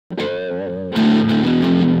Hey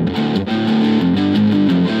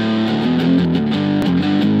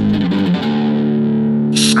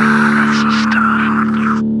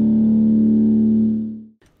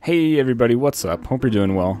everybody, what's up? Hope you're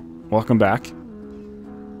doing well. Welcome back.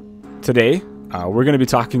 Today, we're going to be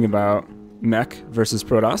talking about Mech versus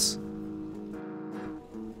Protoss.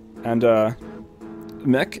 And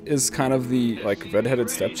Mech is kind of the redheaded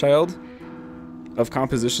stepchild of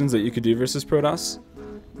compositions that you could do versus Protoss.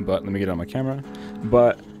 But let me get on my camera.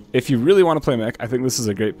 But if you really want to play Mech, I think this is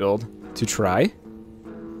a great build to try.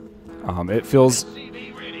 It feels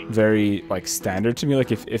very standard to me.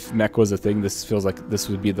 Like if Mech was a thing, this feels like this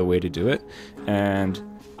would be the way to do it. And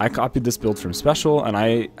I copied this build from Special, and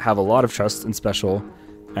I have a lot of trust in Special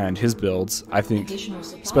and his builds. I think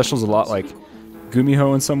Special's a lot like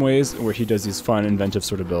Gumiho in some ways, where he does these fun, inventive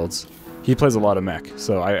sort of builds. He plays a lot of Mech,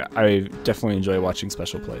 so I definitely enjoy watching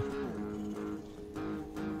Special play.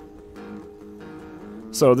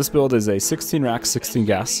 So this build is a 16 rack, 16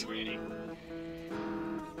 gas.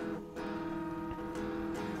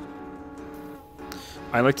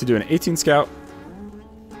 I like to do an 18 scout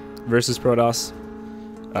versus Protoss.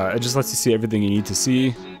 It just lets you see everything you need to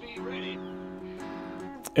see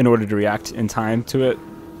in order to react in time to it.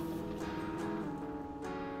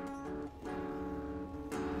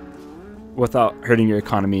 Without hurting your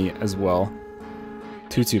economy as well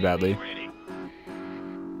too badly.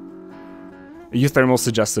 Thermal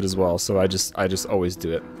suggested as well, so I just always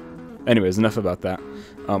do it. Anyways, enough about that.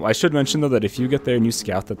 I should mention though that if you get there and you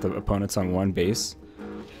scout that the opponent's on one base,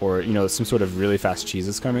 or some sort of really fast cheese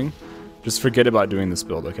is coming, just forget about doing this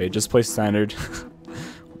build, okay? Just play standard,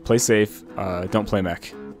 play safe, don't play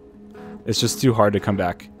Mech. It's just too hard to come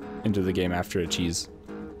back into the game after a cheese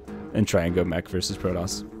and try and go Mech versus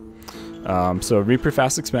Protoss. So Reaper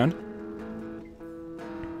fast expand.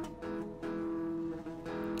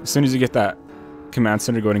 As soon as you get that command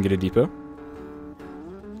center, go ahead and get a depot.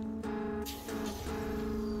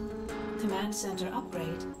 Command center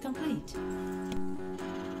upgrade complete.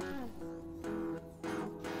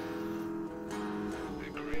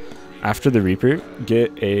 After the Reaper,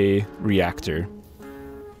 get a reactor.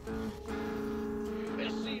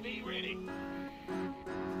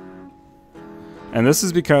 And this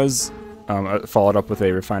is because, followed up with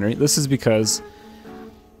a refinery, this is because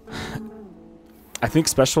I think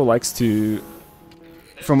Special likes to,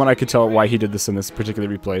 from what I could tell why he did this in this particular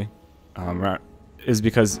replay, is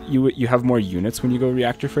because you have more units when you go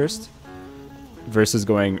reactor first versus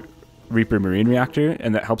going Reaper Marine reactor,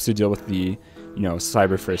 and that helps you deal with the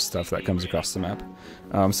cyber first stuff that comes across the map.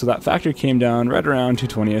 So that factor came down right around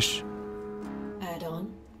 220-ish.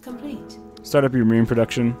 Add-on complete. Start up your marine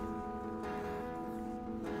production.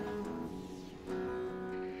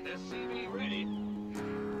 SCV ready.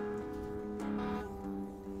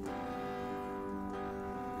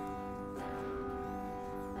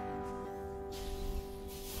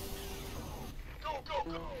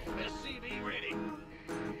 Go. SCV ready.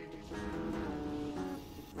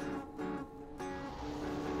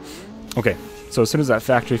 Okay, so as soon as that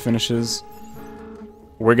factory finishes,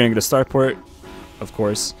 we're going to get a starport, of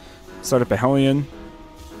course. Start up a Hellion.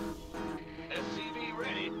 SCV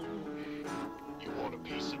ready. You want a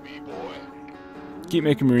piece of me, boy? Keep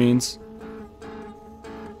making Marines.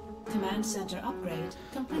 Command center upgrade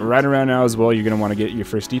complete. Right around now as well, you're going to want to get your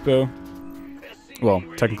first depot. Well,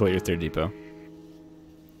 technically your third depot.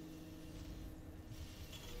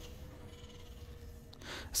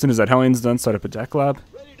 As soon as that Hellion's done, start up a deck lab.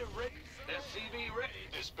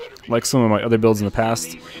 Like some of my other builds in the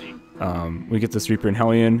past, we get this Reaper and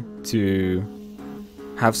Hellion to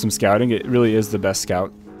have some scouting. It really is the best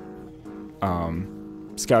scouting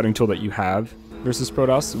tool that you have versus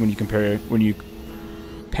Protoss. When you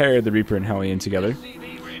pair the Reaper and Hellion together,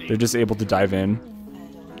 they're just able to dive in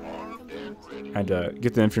and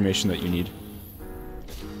get the information that you need.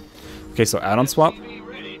 Okay, so add-on swap,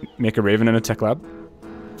 make a Raven and a Tech Lab,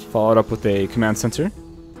 follow it up with a command center.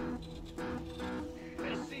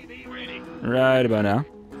 Right about now.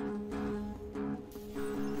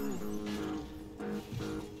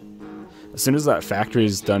 As soon as that factory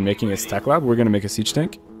is done making its tech lab, we're going to make a siege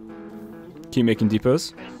tank. Keep making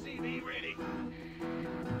depots.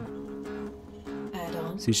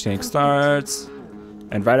 Siege tank starts.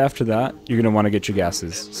 And right after that, you're going to want to get your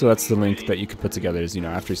gases. So that's the link that you could put together is,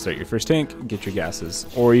 after you start your first tank, get your gases.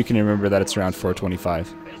 Or you can remember that it's around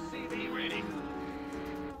 425.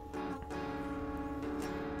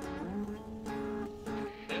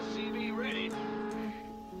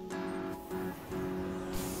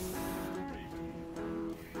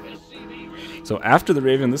 So after the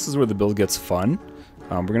Raven, this is where the build gets fun.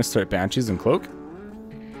 We're going to start Banshees and Cloak.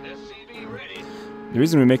 The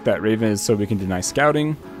reason we make that Raven is so we can deny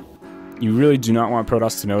scouting. You really do not want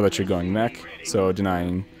Protoss to know that you're going mech, so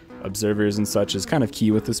denying observers and such is kind of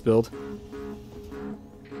key with this build.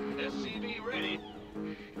 SCV ready.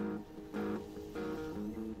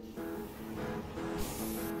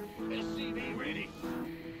 SCV ready.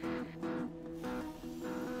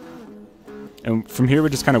 And from here we're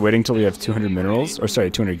just kind of waiting till we have 200 minerals, or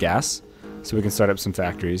sorry, 200 gas, so we can start up some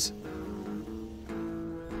factories.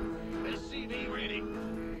 SCV ready.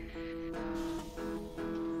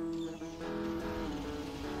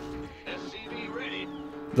 SCV ready.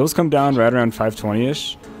 Those come down right around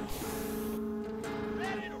 520-ish.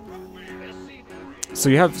 So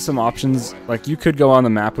you have some options, like you could go on the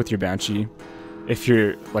map with your Banshee if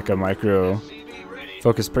you're like a micro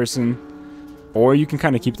focused person, or you can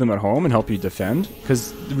kind of keep them at home and help you defend,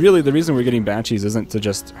 because really the reason we're getting Banshees isn't to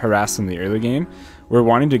just harass in the early game. We're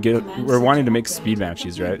wanting to make speed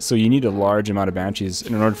Banshees, right? So you need a large amount of Banshees,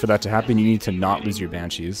 and in order for that to happen you need to not lose your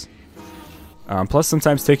Banshees. Plus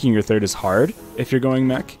sometimes taking your third is hard if you're going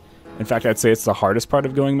mech. In fact, I'd say it's the hardest part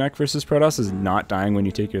of going mech versus Protoss is not dying when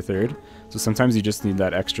you take your third. So sometimes you just need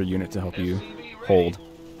that extra unit to help you hold.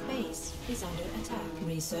 Base is under attack.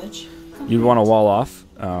 Research You'd want to wall off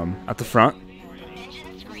at the front.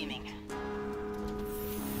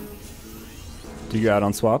 Do your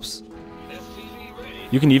add-on swaps.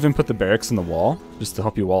 You can even put the barracks in the wall just to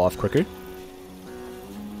help you wall off quicker.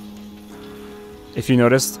 If you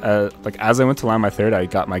noticed, like as I went to land my third, I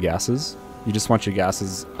got my gases. You just want your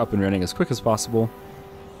gases up and running as quick as possible.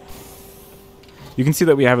 You can see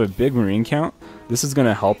that we have a big marine count. This is going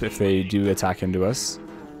to help if they do attack into us.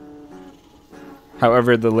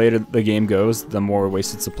 However, the later the game goes, the more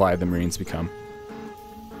wasted supply the marines become.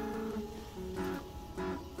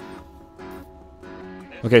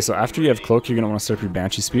 Okay, so after you have cloak, you're going to want to start your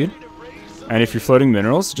Banshee speed. And if you're floating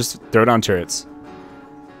minerals, just throw down turrets.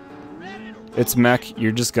 It's mech,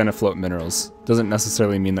 you're just going to float minerals. Doesn't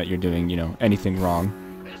necessarily mean that you're doing, you know, anything wrong.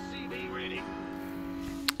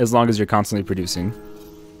 As long as you're constantly producing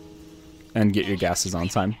and get your gases on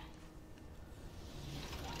time.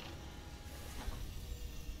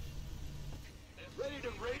 Ready to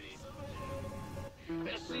race.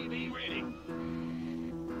 SCV ready.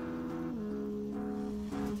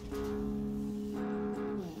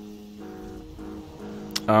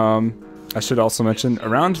 I should also mention,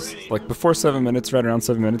 around, like before 7 minutes, right around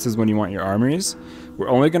 7 minutes is when you want your armories. We're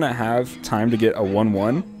only going to have time to get a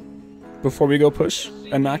 1-1 before we go push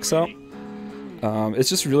and max out. It's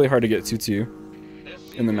just really hard to get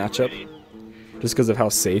 2-2 in the matchup, just because of how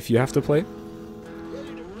safe you have to play.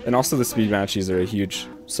 And also the speed Banshees are a huge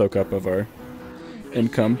soak up of our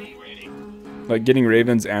income. Like getting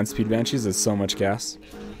Ravens and speed Banshees is so much gas.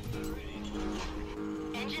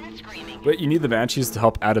 But you need the Banshees to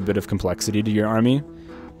help add a bit of complexity to your army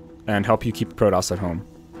and help you keep Protoss at home.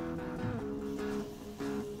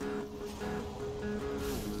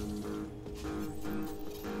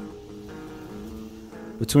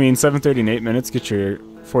 Between 7:30 and 8 minutes, get your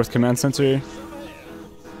 4th command center.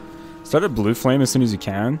 Start a blue flame as soon as you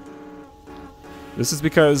can. This is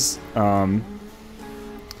because if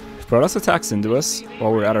Protoss attacks into us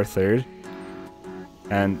while we're at our 3rd,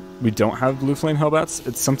 and we don't have blue flame hellbats,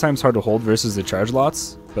 it's sometimes hard to hold versus the charge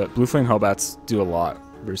lots, but blue flame hellbats do a lot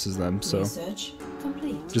versus them, so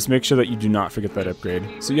just make sure that you do not forget that upgrade.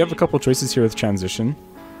 So you have a couple choices here with transition.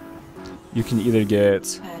 You can either get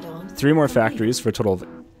 3 more factories for a total of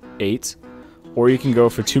 8, or you can go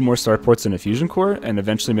for 2 more starports and a fusion core and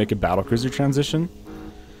eventually make a battlecruiser transition.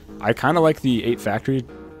 I kind of like the 8 factory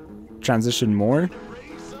transition more.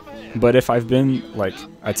 But if I've been like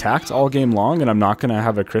attacked all game long and I'm not gonna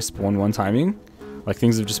have a crisp 1-1 timing, like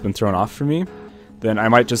things have just been thrown off for me, then I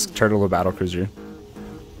might just turtle a battlecruiser.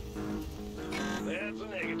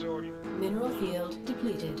 Mineral field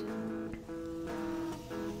depleted.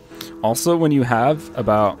 Also, when you have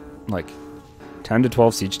about like 10 to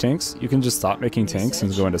 12 siege tanks, you can just stop making tanks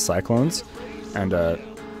and go into cyclones. And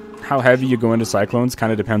how heavy you go into cyclones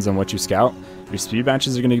kind of depends on what you scout. Your speed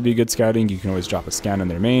Banshees are going to be good scouting. You can always drop a scan in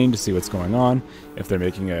their main to see what's going on. If they're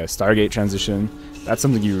making a Stargate transition, that's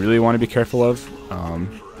something you really want to be careful of,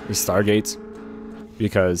 is Stargate.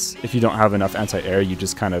 Because if you don't have enough anti-air, you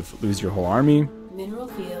just kind of lose your whole army. Mineral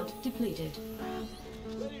field depleted.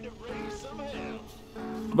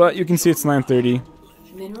 But you can see it's 9:30,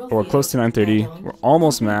 or close to 9:30. We're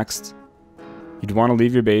almost maxed. You'd want to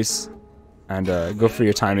leave your base and go for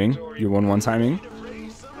your timing, your 1-1 timing.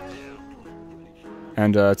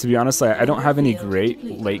 And to be honest, I don't have any great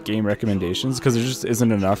late game recommendations because there just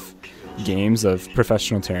isn't enough games of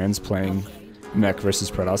professional Terrans playing mech versus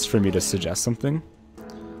Protoss for me to suggest something.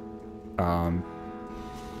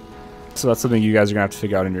 So that's something you guys are going to have to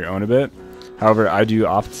figure out on your own a bit. However, I do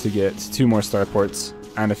opt to get 2 more starports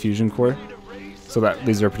and a fusion core. So that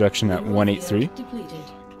leaves our production at 183. Depleted.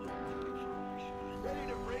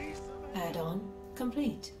 Add-on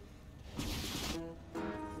complete.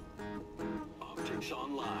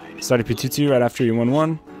 Started P22 right after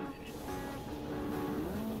E11.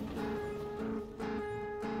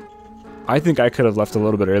 I think I could have left a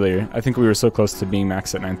little bit earlier. I think we were so close to being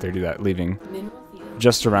max at 9:30 that leaving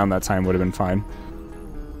just around that time would have been fine.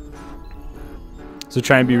 So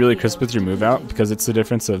try and be really crisp with your move out, because it's the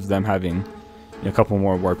difference of them having a couple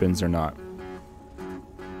more warp-ins or not.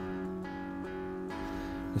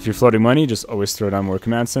 If you're floating money, just always throw down more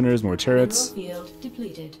command centers, more turrets.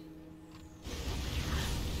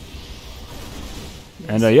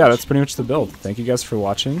 And yeah, that's pretty much the build. Thank you guys for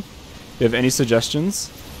watching. If you have any suggestions,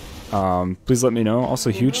 please let me know. Also,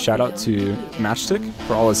 huge shout out to Matchstick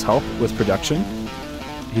for all his help with production.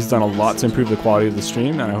 He's done a lot to improve the quality of the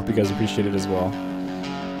stream, and I hope you guys appreciate it as well.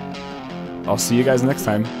 I'll see you guys next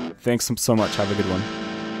time. Thanks so much. Have a good one.